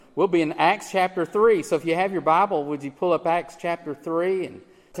we'll be in Acts chapter 3. So if you have your Bible, would you pull up Acts chapter 3? And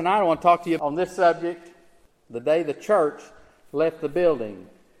tonight I want to talk to you on this subject, the day the church left the building.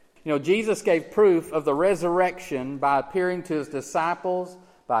 You know, Jesus gave proof of the resurrection by appearing to his disciples,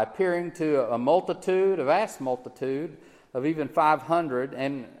 by appearing to a vast multitude of even 500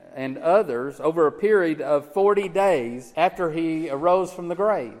 and others over a period of 40 days after he arose from the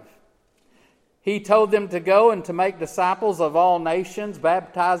grave. He told them to go and to make disciples of all nations,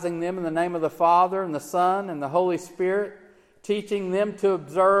 baptizing them in the name of the Father and the Son and the Holy Spirit, teaching them to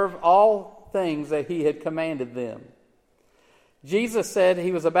observe all things that he had commanded them. Jesus said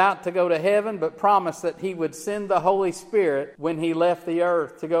he was about to go to heaven, but promised that he would send the Holy Spirit when he left the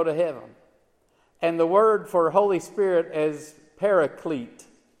earth to go to heaven. And the word for Holy Spirit is paraclete.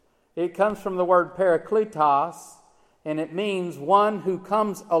 It comes from the word parakletos, and it means one who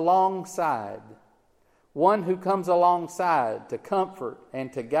comes alongside. One who comes alongside to comfort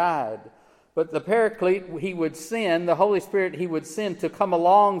and to guide. But the Paraclete he would send, the Holy Spirit he would send to come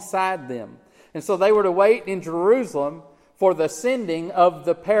alongside them. And so they were to wait in Jerusalem for the sending of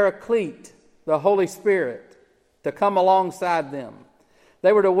the Paraclete, the Holy Spirit, to come alongside them.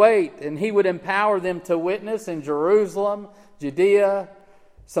 They were to wait, and he would empower them to witness in Jerusalem, Judea,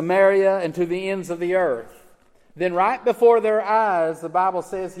 Samaria, and to the ends of the earth. Then right before their eyes, the Bible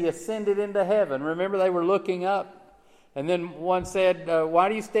says he ascended into heaven. Remember, they were looking up. And then one said, why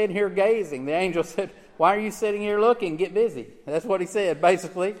do you stand here gazing? The angel said, why are you sitting here looking? Get busy. That's what he said,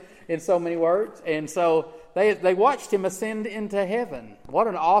 basically, in so many words. And so they watched him ascend into heaven. What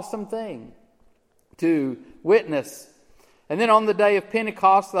an awesome thing to witness. And then on the day of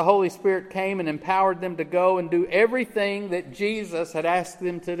Pentecost, the Holy Spirit came and empowered them to go and do everything that Jesus had asked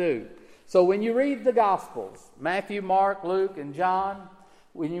them to do. So when you read the Gospels, Matthew, Mark, Luke, and John,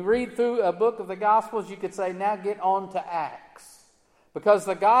 when you read through a book of the Gospels, you could say, now get on to Acts. Because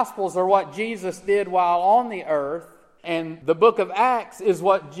the Gospels are what Jesus did while on the earth, and the book of Acts is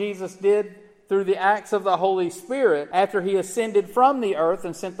what Jesus did through the acts of the Holy Spirit after he ascended from the earth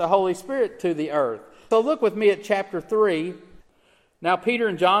and sent the Holy Spirit to the earth. So look with me at chapter 3. Now Peter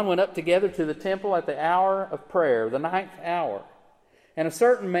and John went up together to the temple at the hour of prayer, the 9th hour. And a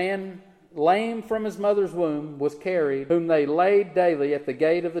certain man, lame from his mother's womb, was carried, whom they laid daily at the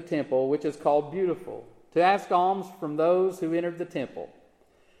gate of the temple, which is called Beautiful, to ask alms from those who entered the temple.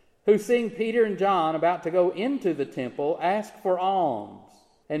 Who, seeing Peter and John about to go into the temple, asked for alms.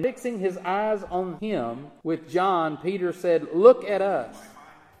 And fixing his eyes on him with John, Peter said, look at us.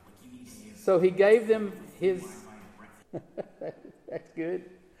 So he gave them his... That's good.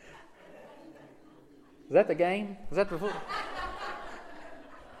 Is that the game? Is that the football?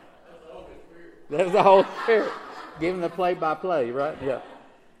 That was the Holy Spirit giving the play-by-play, right? Yeah.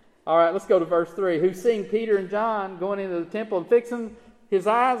 All right, let's go to verse 3. Who, seeing Peter and John going into the temple and fixing his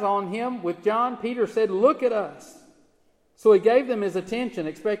eyes on him with John, Peter said, look at us. So he gave them his attention,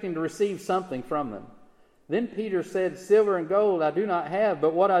 expecting to receive something from them. Then Peter said, silver and gold I do not have,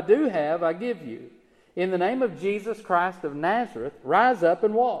 but what I do have I give you. In the name of Jesus Christ of Nazareth, rise up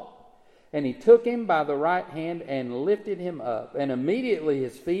and walk. And he took him by the right hand and lifted him up. And immediately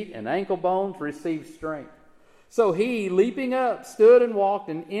his feet and ankle bones received strength. So he, leaping up, stood and walked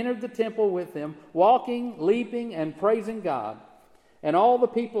and entered the temple with them, walking, leaping, and praising God. And all the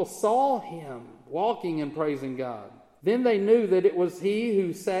people saw him walking and praising God. Then they knew that it was he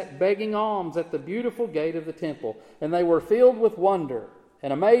who sat begging alms at the beautiful gate of the temple. And they were filled with wonder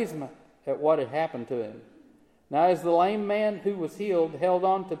and amazement at what had happened to him. Now as the lame man who was healed held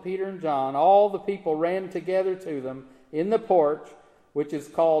on to Peter and John, all the people ran together to them in the porch, which is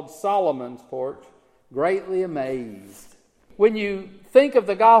called Solomon's porch, greatly amazed. When you think of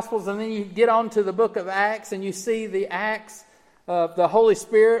the Gospels and then you get on to the book of Acts and you see the acts of the Holy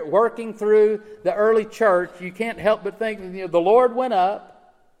Spirit working through the early church, you can't help but think, the Lord went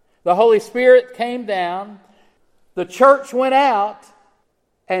up, the Holy Spirit came down, the church went out,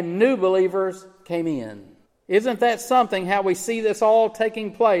 and new believers came in. Isn't that something, how we see this all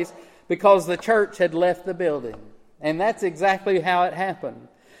taking place because the church had left the building? And that's exactly how it happened.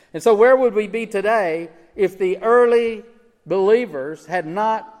 And so where would we be today if the early believers had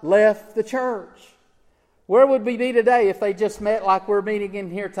not left the church? Where would we be today if they just met like we're meeting in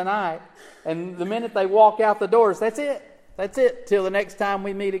here tonight, and the minute they walk out the doors, that's it. That's it. Till the next time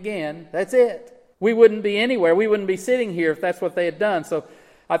we meet again, that's it. We wouldn't be anywhere. We wouldn't be sitting here if that's what they had done. So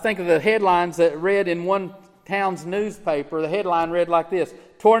I think of the headlines that read in one town's newspaper. The headline read like this: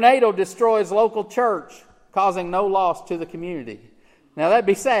 tornado destroys local church, causing no loss to the community. Now that'd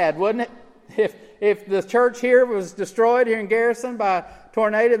be sad, wouldn't it? If the church here was destroyed here in Garrison by a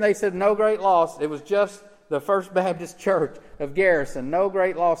tornado and they said no great loss, it was just the First Baptist Church of Garrison. No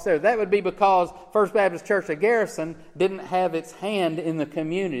great loss there. That would be because First Baptist Church of Garrison didn't have its hand in the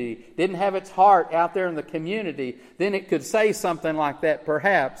community, didn't have its heart out there in the community. Then it could say something like that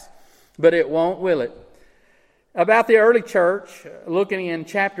perhaps, but it won't, will it? About the early church, looking in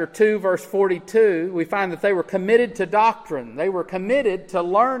chapter 2, verse 42, we find that they were committed to doctrine. They were committed to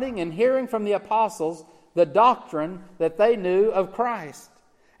learning and hearing from the apostles the doctrine that they knew of Christ.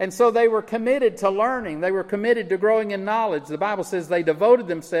 And so they were committed to learning. They were committed to growing in knowledge. The Bible says they devoted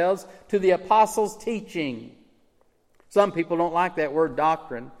themselves to the apostles' teaching. Some people don't like that word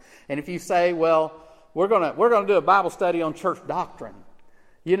doctrine. And if you say, well, we're going to do a Bible study on church doctrine,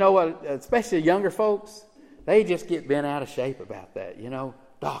 you know what, especially younger folks, they just get bent out of shape about that,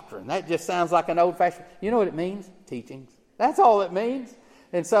 doctrine. That just sounds like an old-fashioned, you know what it means? Teachings. That's all it means.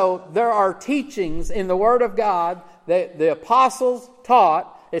 And so there are teachings in the Word of God that the apostles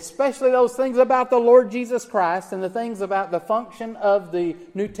taught, especially those things about the Lord Jesus Christ and the things about the function of the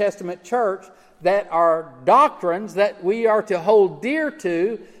New Testament church that are doctrines that we are to hold dear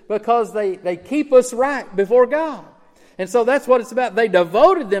to because they keep us right before God. And so that's what it's about. They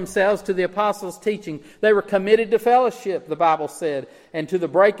devoted themselves to the apostles' teaching. They were committed to fellowship, the Bible said, and to the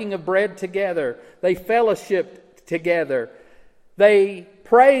breaking of bread together. They fellowshiped together. They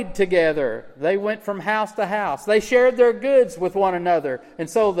prayed together. They went from house to house. They shared their goods with one another. And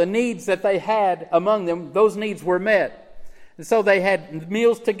so the needs that they had among them, those needs were met. And so they had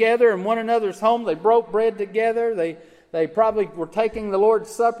meals together in one another's home. They broke bread together. They probably were taking the Lord's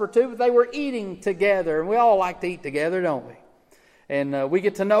Supper too, but they were eating together. And we all like to eat together, don't we? And we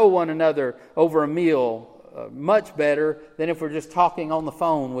get to know one another over a meal much better than if we're just talking on the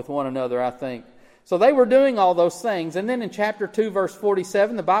phone with one another, I think. So they were doing all those things. And then in chapter 2, verse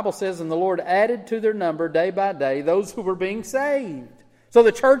 47, the Bible says, "And the Lord added to their number day by day those who were being saved." So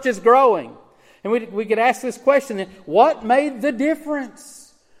the church is growing. And we could ask this question then, what made the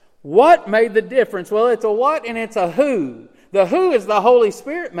difference? What made the difference? Well, it's a what and it's a who. The who is the Holy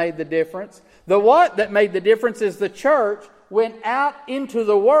Spirit made the difference. The what that made the difference is the church went out into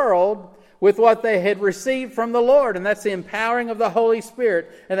the world with what they had received from the Lord, and that's the empowering of the Holy Spirit,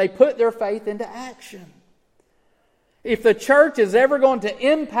 and they put their faith into action. If the church is ever going to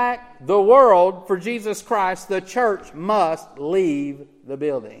impact the world for Jesus Christ, the church must leave the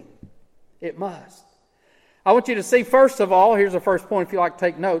building. It must. I want you to see, first of all, here's the first point if you like to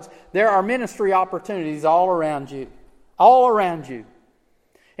take notes, there are ministry opportunities all around you. All around you.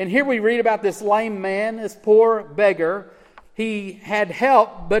 And here we read about this lame man, this poor beggar. He had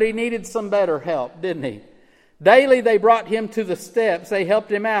help, but he needed some better help, didn't he? Daily they brought him to the steps. They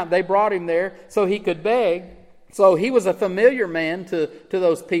helped him out. They brought him there so he could beg. So he was a familiar man to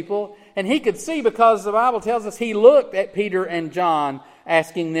those people. And he could see, because the Bible tells us he looked at Peter and John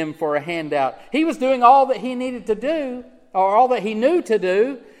asking them for a handout. He was doing all that he needed to do, or all that he knew to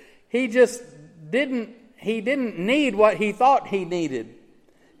do. He just didn't need what he thought he needed.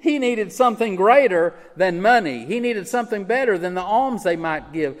 He needed something greater than money. He needed something better than the alms they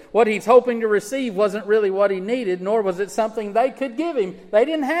might give. What he's hoping to receive wasn't really what he needed, nor was it something they could give him. They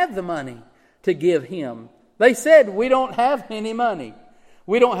didn't have the money to give him. They said, "We don't have any money.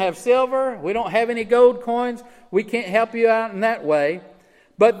 We don't have silver. We don't have any gold coins. We can't help you out in that way."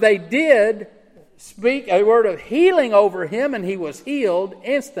 But they did speak a word of healing over him, and he was healed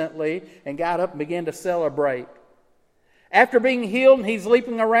instantly and got up and began to celebrate. After being healed, and he's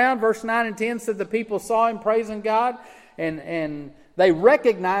leaping around, verse 9 and 10 said the people saw him praising God, and they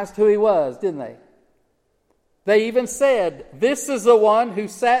recognized who he was, didn't they? They even said, "This is the one who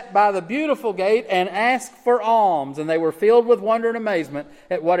sat by the beautiful gate and asked for alms." And they were filled with wonder and amazement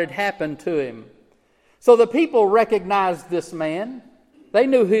at what had happened to him. So the people recognized this man. They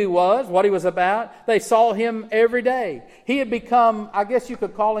knew who he was, what he was about. They saw him every day. He had become, I guess you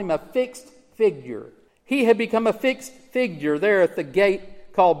could call him a fixed figure. He had become a fixed figure there at the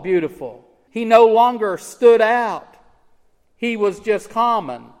gate called Beautiful. He no longer stood out. He was just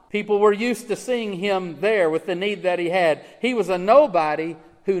common. People were used to seeing him there with the need that he had. He was a nobody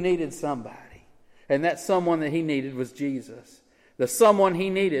who needed somebody. And that someone that he needed was Jesus. The someone he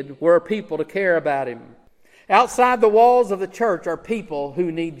needed were people to care about him. Outside the walls of the church are people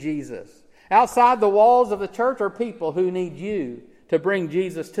who need Jesus. Outside the walls of the church are people who need you to bring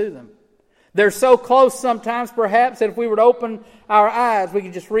Jesus to them. They're so close sometimes, perhaps, that if we were to open our eyes, we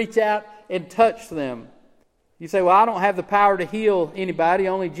could just reach out and touch them. You say, "Well, I don't have the power to heal anybody.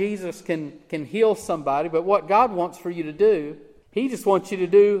 Only Jesus can heal somebody." But what God wants for you to do, He just wants you to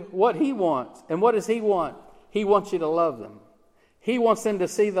do what He wants. And what does He want? He wants you to love them. He wants them to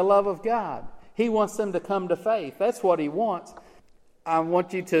see the love of God. He wants them to come to faith. That's what He wants. I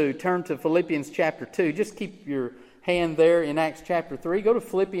want you to turn to Philippians chapter 2. Just keep your hand there in Acts chapter 3. Go to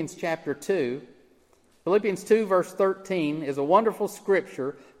Philippians chapter 2. Philippians 2 verse 13 is a wonderful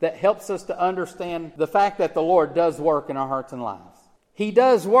scripture that helps us to understand the fact that the Lord does work in our hearts and lives. He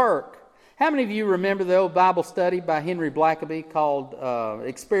does work. How many of you remember the old Bible study by Henry Blackaby called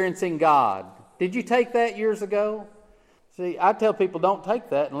Experiencing God? Did you take that years ago? See, I tell people don't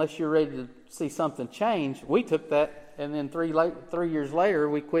take that unless you're ready to see something change. We took that, and then 3 years later,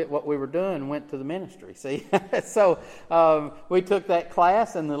 we quit what we were doing and went to the ministry. See, so we took that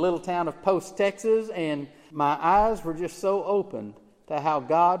class in the little town of Post, Texas, and my eyes were just so opened to how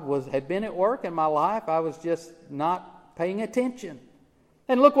God had been at work in my life. I was just not paying attention.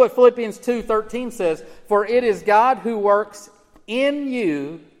 And look what Philippians 2:13 says, "For it is God who works in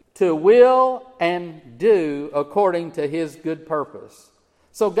you to will and do according to His good purpose."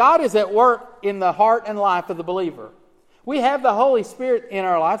 So God is at work in the heart and life of the believer. We have the Holy Spirit in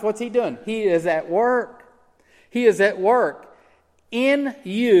our lives. What's He doing? He is at work. He is at work in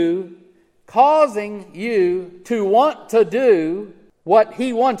you, causing you to want to do what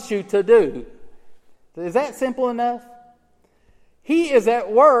He wants you to do. Is that simple enough? He is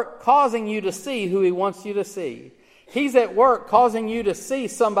at work causing you to see who He wants you to see. He's at work causing you to see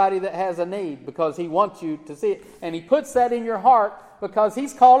somebody that has a need because He wants you to see it. And He puts that in your heart because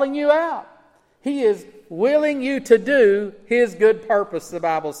He's calling you out. He is willing you to do His good purpose, the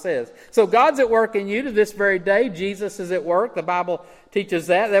Bible says. So God's at work in you to this very day. Jesus is at work. The Bible teaches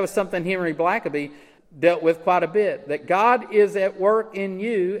that. That was something Henry Blackaby dealt with quite a bit. That God is at work in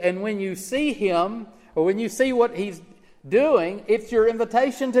you, and when you see Him, or when you see what He's doing, it's your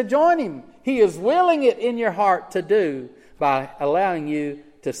invitation to join Him. He is willing it in your heart to do by allowing you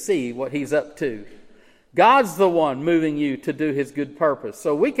to see what He's up to. God's the one moving you to do His good purpose.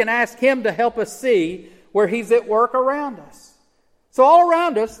 So we can ask Him to help us see where He's at work around us. So all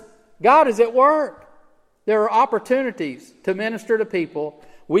around us, God is at work. There are opportunities to minister to people.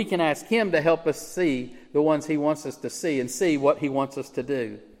 We can ask Him to help us see the ones He wants us to see and see what He wants us to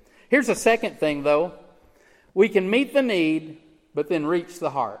do. Here's a second thing, though. We can meet the need, but then reach the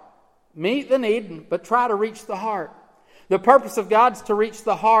heart. Meet the need, but try to reach the heart. The purpose of God is to reach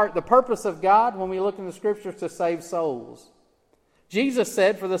the heart. The purpose of God, when we look in the Scriptures, to save souls. Jesus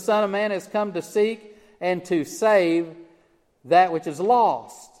said, "For the Son of Man has come to seek and to save that which is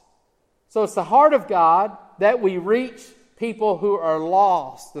lost." So it's the heart of God that we reach people who are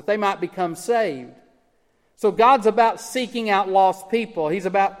lost, that they might become saved. So God's about seeking out lost people. He's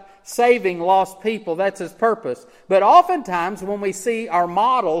about saving lost people. That's His purpose. But oftentimes when we see our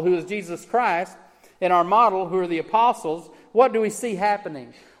model, who is Jesus Christ, and our model, who are the apostles, what do we see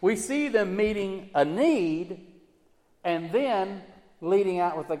happening? We see them meeting a need and then leading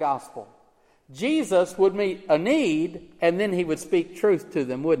out with the gospel. Jesus would meet a need and then He would speak truth to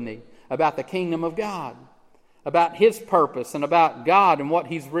them, wouldn't He? About the kingdom of God, about His purpose and about God and what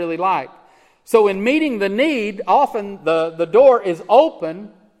He's really like. So in meeting the need, often the door is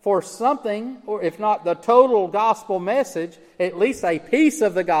open for something, or if not the total gospel message, at least a piece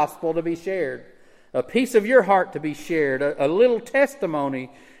of the gospel to be shared. A piece of your heart to be shared. A little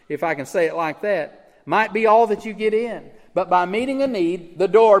testimony, if I can say it like that, might be all that you get in. But by meeting a need, the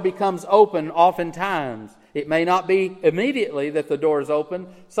door becomes open oftentimes. It may not be immediately that the door is open.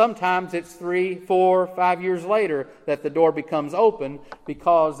 Sometimes it's 3, 4, 5 years later that the door becomes open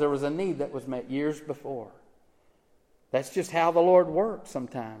because there was a need that was met years before. That's just how the Lord works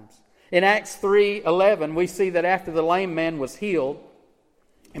sometimes. In Acts 3:11, we see that after the lame man was healed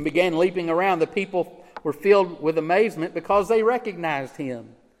and began leaping around, the people were filled with amazement because they recognized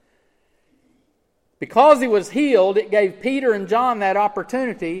him. Because he was healed, it gave Peter and John that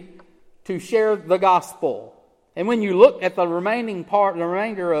opportunity to share the gospel. And when you look at the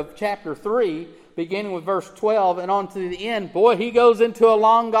remainder of chapter 3, beginning with verse 12 and on to the end, boy, he goes into a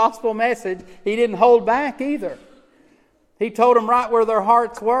long gospel message. He didn't hold back either. He told them right where their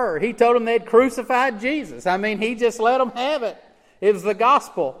hearts were. He told them they'd crucified Jesus. I mean, he just let them have it. It was the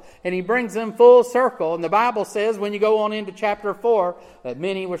gospel. And he brings them full circle. And the Bible says, when you go on into chapter 4, that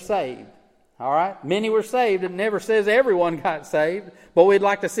many were saved. All right? Many were saved. It never says everyone got saved. But we'd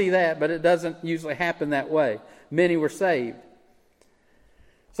like to see that. But it doesn't usually happen that way. Many were saved.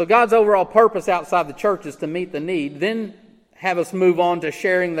 So God's overall purpose outside the church is to meet the need. Then have us move on to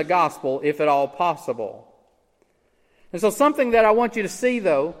sharing the gospel, if at all possible. And so something that I want you to see,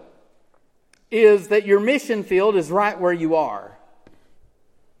 though, is that your mission field is right where you are.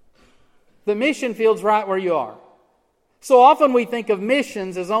 The mission field's right where you are. So often we think of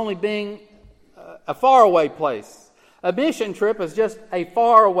missions as only being a faraway place. A mission trip is just a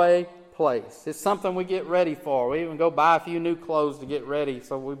faraway place. It's something we get ready for. We even go buy a few new clothes to get ready,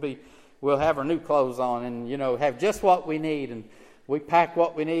 so we'll have our new clothes on and, have just what we need. And we pack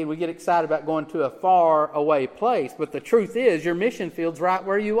what we need. We get excited about going to a far away place. But the truth is, your mission field's right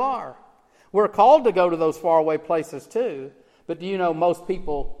where you are. We're called to go to those far away places too. But do you know most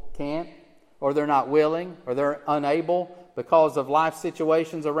people can't, or they're not willing, or they're unable because of life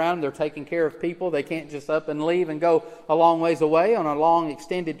situations around them. They're taking care of people. They can't just up and leave and go a long ways away on a long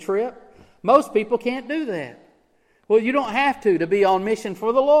extended trip. Most people can't do that. Well, you don't have to be on mission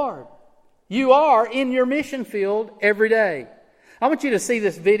for the Lord. You are in your mission field every day. I want you to see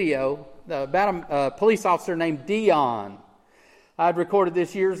this video about a police officer named Dion. I'd recorded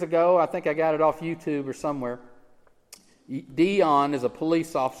this years ago. I think I got it off YouTube or somewhere. Dion is a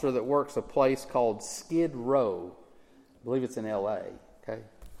police officer that works a place called Skid Row. I believe it's in L.A. Okay,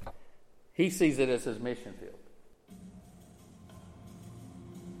 he sees it as his mission field.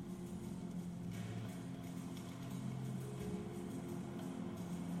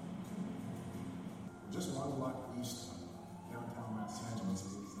 Just one block east of downtown Los Angeles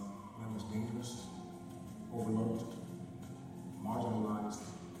is one of the most dangerous, overlooked, marginalized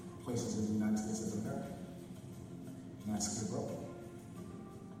places in the United States of America. And that's Skid Row.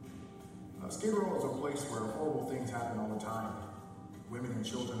 Skid Row is a place where horrible things happen all the time. Women and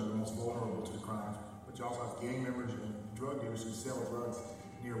children are the most vulnerable to the crimes, but you also have gang members and drug dealers who sell drugs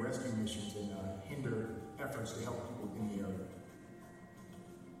near rescue missions and hinder efforts to help people in the area.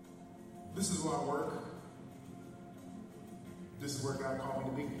 This is where I work. This is where God called me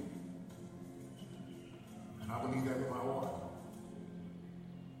to be. And I believe that with my whole heart.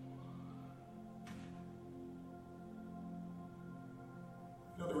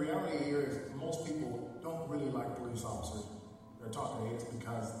 The reality here is most people don't really like police officers. They're talking to us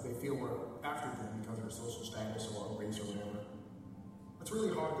because they feel we're after them because of their social status or race or whatever. It's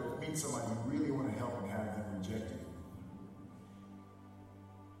really hard to meet somebody you really want to help and have them reject you.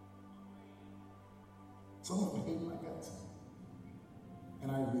 Some of them hate my guts.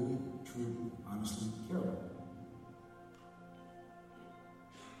 And I really, truly, honestly care about them.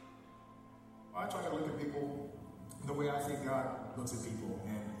 I try to look at people the way I think God looks at people,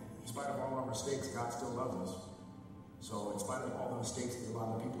 and in spite of all our mistakes, God still loves us. So in spite of all the mistakes that a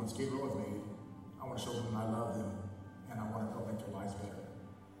lot of people in Skid Row have made, I want to show them I love them, and I want to help make their lives better.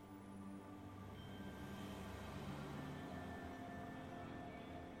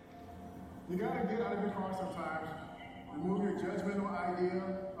 You gotta get out of your car sometimes, remove your judgmental idea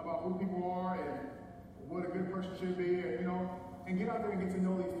about who people are and what a good person should be, and get out there and get to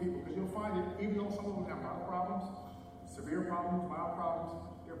know these people, because you'll find that even though some of them have a lot of problems, severe problems, mild problems,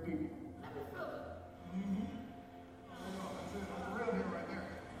 they're people. Mm-hmm. That's it. That's the real deal right there.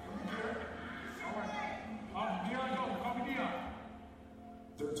 All right. Dion, call me Dion.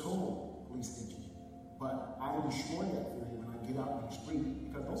 They're total police thinking. But I will destroy that theory when I get out in the street,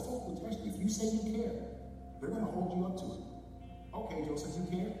 because those folks will test you. If you say you care, they're going to hold you up to it. Okay, Joe, since you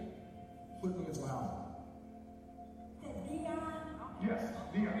care, put me in some housing. Dion? Yes,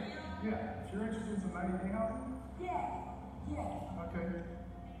 Dion. Yeah. If you're interested in some 90-day housing? Yeah. Okay.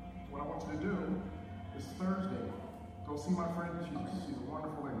 What I want you to do is Thursday, go see my friend. She's a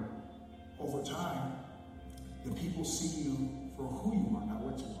wonderful lady. Over time, the people see you for who you are, not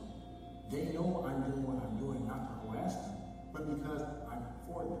what you are. They know I'm doing what I'm doing, not to harass them, but because I'm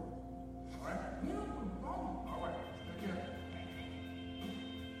for them. All right? All right. Take care.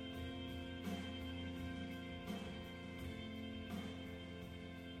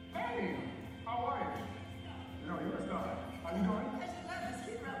 Hey, how are you? You're a star. How you doing?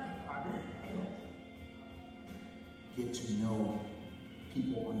 I do. Get to know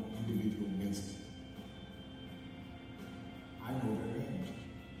people on an individual basis. I know their names.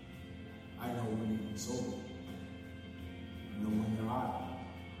 I know when they're sober. I know when they're out.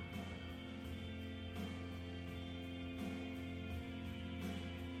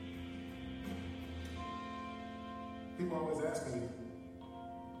 People always ask me,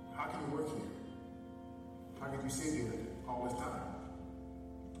 how can you work here? How can you sit here all this time?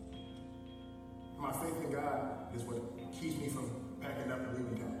 My faith in God is what keeps me from packing up and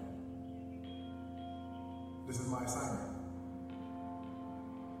leaving town. This is my assignment.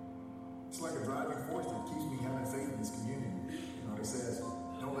 It's like a driving force that keeps me having faith in this community. That says,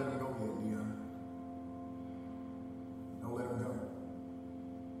 don't let him go yet, Dion. Don't let him go.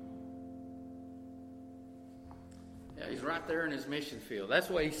 Yeah, he's right there in his mission field. That's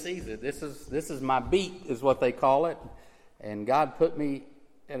the way he sees it. This is my beat, is what they call it. And God put me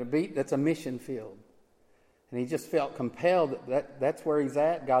at a beat that's a mission field. And he just felt compelled that's where he's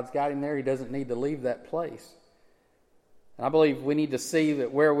at. God's got him there. He doesn't need to leave that place. And I believe we need to see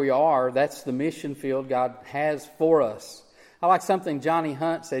that where we are, that's the mission field God has for us. I like something Johnny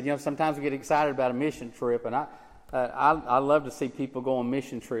Hunt said. Sometimes we get excited about a mission trip, and I love to see people go on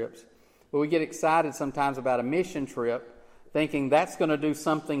mission trips. But we get excited sometimes about a mission trip thinking that's going to do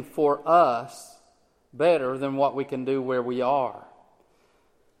something for us better than what we can do where we are.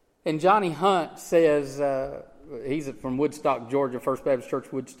 And Johnny Hunt says, he's from Woodstock, Georgia, First Baptist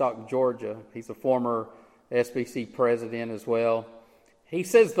Church, Woodstock, Georgia. He's a former SBC president as well. He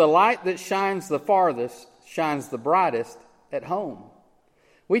says, the light that shines the farthest shines the brightest at home.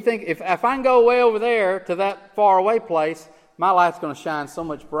 We think if I can go way over there to that far away place, my light's going to shine so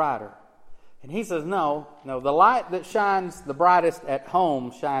much brighter. And he says, no, the light that shines the brightest at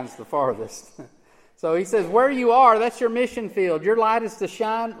home shines the farthest. So he says, where you are, that's your mission field. Your light is to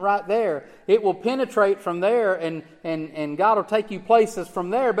shine right there. It will penetrate from there, and God will take you places from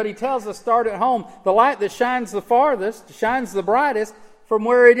there. But he tells us, start at home. The light that shines the farthest shines the brightest from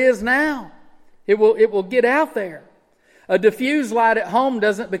where it is now. It will get out there. A diffused light at home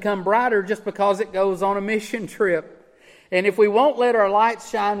doesn't become brighter just because it goes on a mission trip. And if we won't let our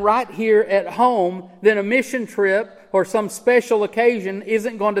lights shine right here at home, then a mission trip or some special occasion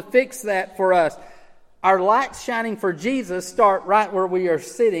isn't going to fix that for us. Our lights shining for Jesus start right where we are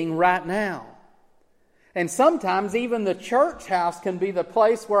sitting right now. And sometimes even the church house can be the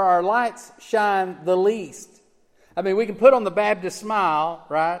place where our lights shine the least. I mean, we can put on the Baptist smile,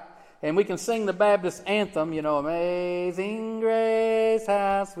 right? And we can sing the Baptist anthem, Amazing Grace,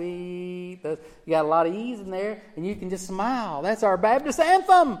 how sweet. You got a lot of ease in there, and you can just smile. That's our Baptist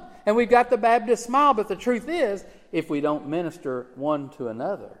anthem. And we've got the Baptist smile, but the truth is, if we don't minister one to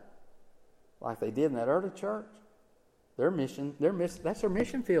another, like they did in that early church, that's their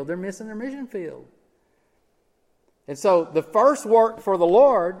mission field. They're missing their mission field. And so the first work for the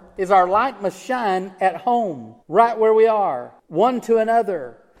Lord is our light must shine at home, right where we are, one to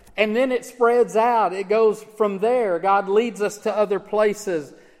another. And then it spreads out. It goes from there. God leads us to other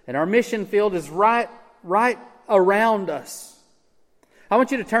places. And our mission field is right around us. I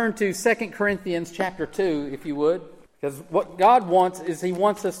want you to turn to 2 Corinthians chapter 2, if you would. Because what God wants is He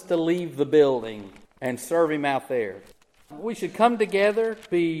wants us to leave the building and serve Him out there. We should come together,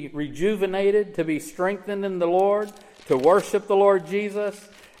 be rejuvenated, to be strengthened in the Lord, to worship the Lord Jesus.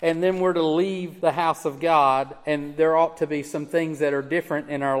 And then we're to leave the house of God, and there ought to be some things that are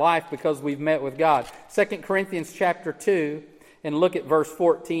different in our life because we've met with God. 2 Corinthians chapter 2, and look at verse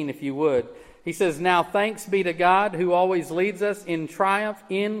 14 if you would. He says, now thanks be to God who always leads us in triumph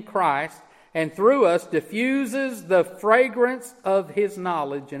in Christ, and through us diffuses the fragrance of His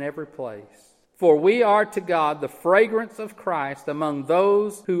knowledge in every place. For we are to God the fragrance of Christ among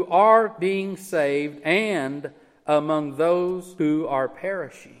those who are being saved and among those who are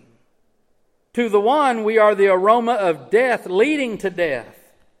perishing. To the one we are the aroma of death leading to death,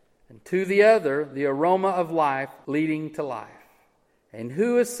 and to the other the aroma of life leading to life. And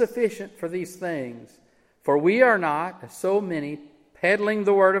who is sufficient for these things? For we are not, as so many, peddling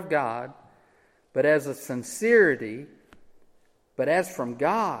the word of God, but as from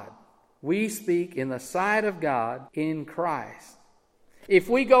God, we speak in the sight of God in Christ. If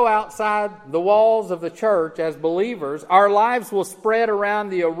we go outside the walls of the church as believers, our lives will spread around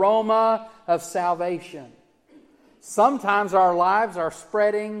the aroma of salvation. Sometimes our lives are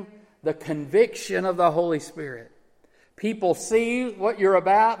spreading the conviction of the Holy Spirit. People see what you're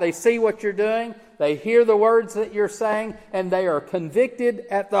about, they see what you're doing, they hear the words that you're saying, and they are convicted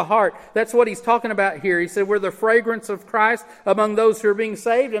at the heart. That's what he's talking about here. He said, we're the fragrance of Christ among those who are being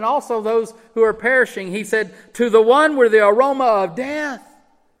saved and also those who are perishing. He said, to the one we're the aroma of death,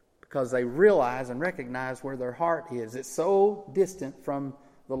 because they realize and recognize where their heart is. It's so distant from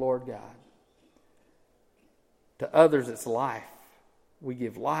the Lord God. To others, it's life. We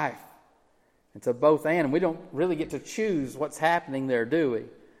give life. It's a both and we don't really get to choose what's happening there, do we?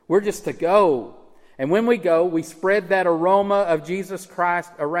 We're just to go. And when we go, we spread that aroma of Jesus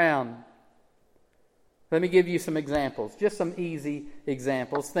Christ around. Let me give you some examples, just some easy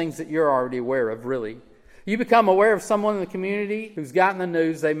examples, things that you're already aware of, really. You become aware of someone in the community who's gotten the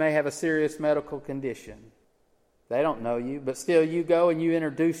news they may have a serious medical condition. They don't know you, but still you go and you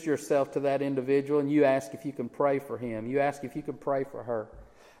introduce yourself to that individual and you ask if you can pray for him. You ask if you can pray for her.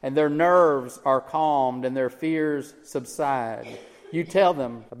 And their nerves are calmed and their fears subside. You tell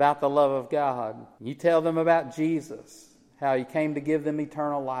them about the love of God. You tell them about Jesus, how He came to give them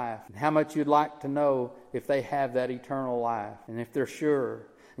eternal life, and how much you'd like to know if they have that eternal life, and if they're sure.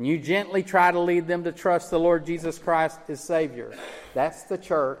 And you gently try to lead them to trust the Lord Jesus Christ as Savior. That's the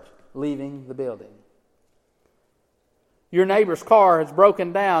church leaving the building. Your neighbor's car has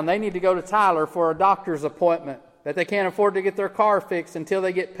broken down. They need to go to Tyler for a doctor's appointment. that they can't afford to get their car fixed until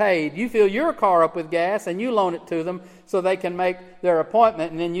they get paid. You fill your car up with gas and you loan it to them so they can make their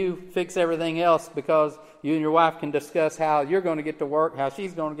appointment, and then you fix everything else because you and your wife can discuss how you're going to get to work, how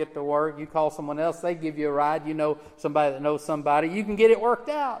she's going to get to work. You call someone else, they give you a ride. You know somebody that knows somebody. You can get it worked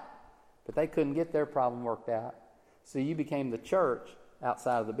out. But they couldn't get their problem worked out. So you became the church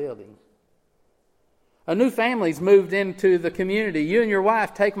outside of the building. A new family's moved into the community. You and your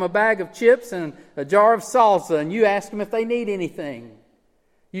wife take them a bag of chips and a jar of salsa, and you ask them if they need anything.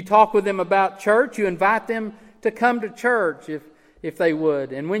 You talk with them about church. You invite them to come to church if they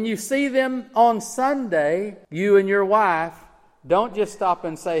would. And when you see them on Sunday, you and your wife don't just stop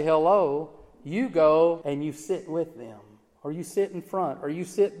and say hello. You go and you sit with them, or you sit in front, or you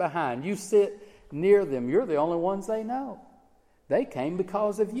sit behind. You sit near them. You're the only ones they know. They came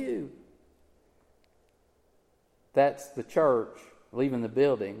because of you. That's the church leaving the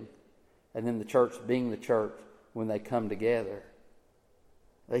building, and then the church being the church when they come together.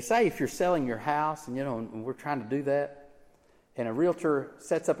 They say if you're selling your house, and we're trying to do that, and a realtor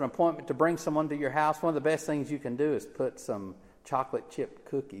sets up an appointment to bring someone to your house, one of the best things you can do is put some chocolate chip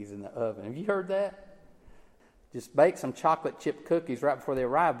cookies in the oven. Have you heard that? Just bake some chocolate chip cookies right before they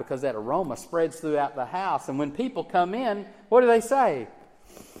arrive, because that aroma spreads throughout the house. And when people come in, what do they say?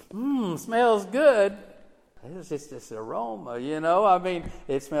 Smells good. It's just this aroma,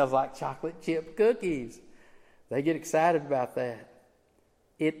 it smells like chocolate chip cookies. They get excited about that.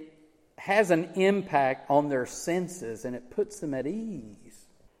 It has an impact on their senses, and it puts them at ease.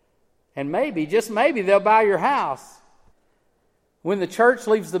 And maybe, just maybe, they'll buy your house. When the church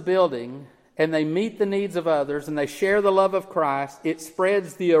leaves the building and they meet the needs of others and they share the love of Christ, it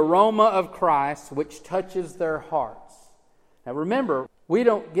spreads the aroma of Christ, which touches their hearts. Now remember, we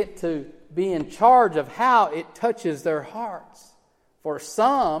don't get to be in charge of how it touches their hearts. For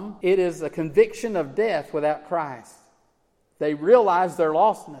some, it is a conviction of death without Christ. They realize their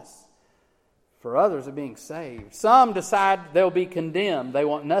lostness. For others, are being saved. Some decide they'll be condemned. They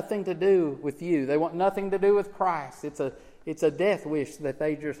want nothing to do with you. They want nothing to do with Christ. It's a death wish that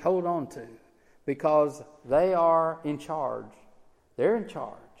they just hold on to, because they are in charge. They're in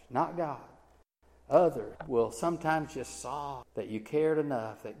charge, not God. Others will sometimes just saw that you cared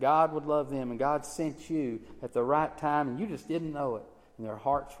enough, that God would love them, and God sent you at the right time, and you just didn't know it, and their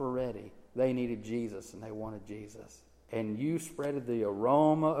hearts were ready. They needed Jesus, and they wanted Jesus. And you spreaded the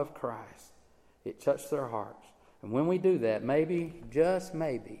aroma of Christ. It touched their hearts. And when we do that, maybe, just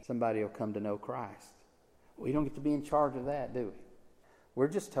maybe, somebody will come to know Christ. We don't get to be in charge of that, do we? We're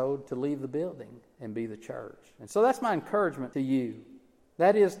just told to leave the building and be the church. And so that's my encouragement to you.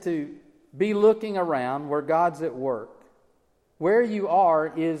 That is to be looking around where God's at work. Where you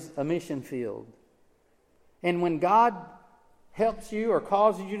are is a mission field. And when God helps you or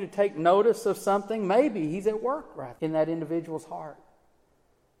causes you to take notice of something, maybe He's at work right in that individual's heart.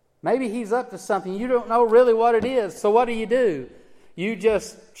 Maybe He's up to something. You don't know really what it is. So what do? You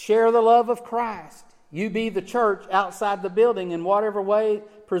just share the love of Christ. You be the church outside the building in whatever way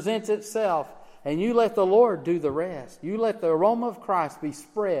presents itself. And you let the Lord do the rest. You let the aroma of Christ be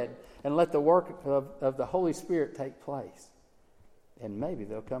spread, and let the work of the Holy Spirit take place. And maybe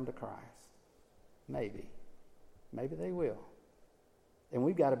they'll come to Christ. Maybe. Maybe they will. And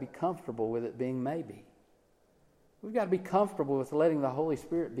we've got to be comfortable with it being maybe. We've got to be comfortable with letting the Holy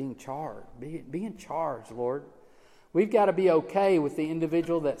Spirit be in charge. Be in charge, Lord. We've got to be okay with the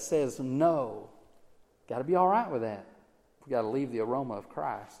individual that says no. Got to be all right with that. We've got to leave the aroma of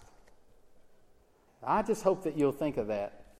Christ. I just hope that you'll think of that